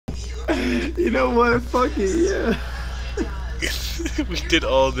You know what? Fuck it, yeah. We did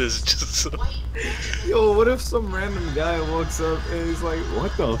all this just so. Yo, what if some random guy walks up and he's like,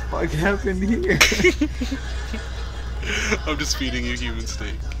 what the fuck happened here? I'm just feeding you human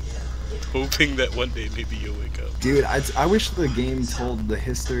steak, hoping that one day maybe you'll wake up. Dude, I wish the game told the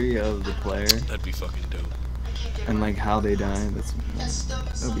history of the player That'd be fucking dope. and like how they died.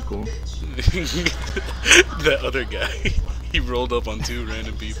 That'd be cool. That other guy, he rolled up on 2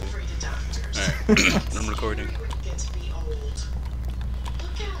 random people. Alright, I'm recording.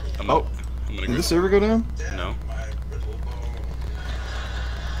 I'm gonna Did go. the server go down? No.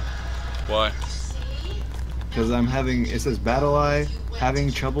 Why? Because I'm having, it says Battle Eye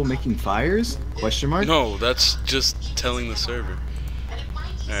having trouble making fires? Question mark? No, that's just telling the server.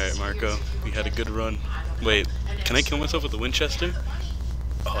 Alright, Marco, we had a good run. Wait, can I kill myself with the Winchester?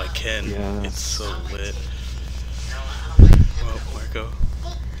 Oh, I can. Yeah. It's so lit. Well, Marco.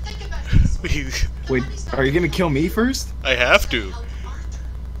 Wait, are you gonna kill me first? I have to.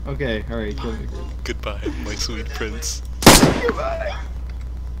 Okay, alright, kill me. Goodbye, my sweet prince. Goodbye.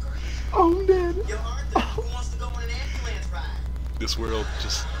 Oh, I'm dead. This world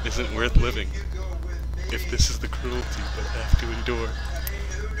just isn't worth living if this is the cruelty that I have to endure.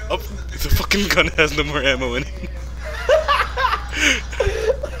 Oh, the fucking gun has no more ammo in it.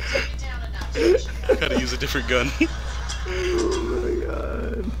 Gotta use a different gun. Oh my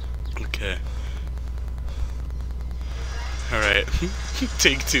god. Okay. Alright.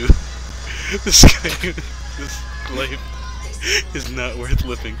 Take 2. This guy, this life is not worth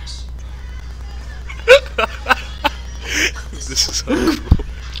living. This is how cruel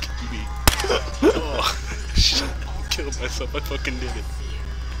it can be. Oh, shit. I killed myself. I fucking did it.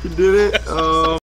 You did it?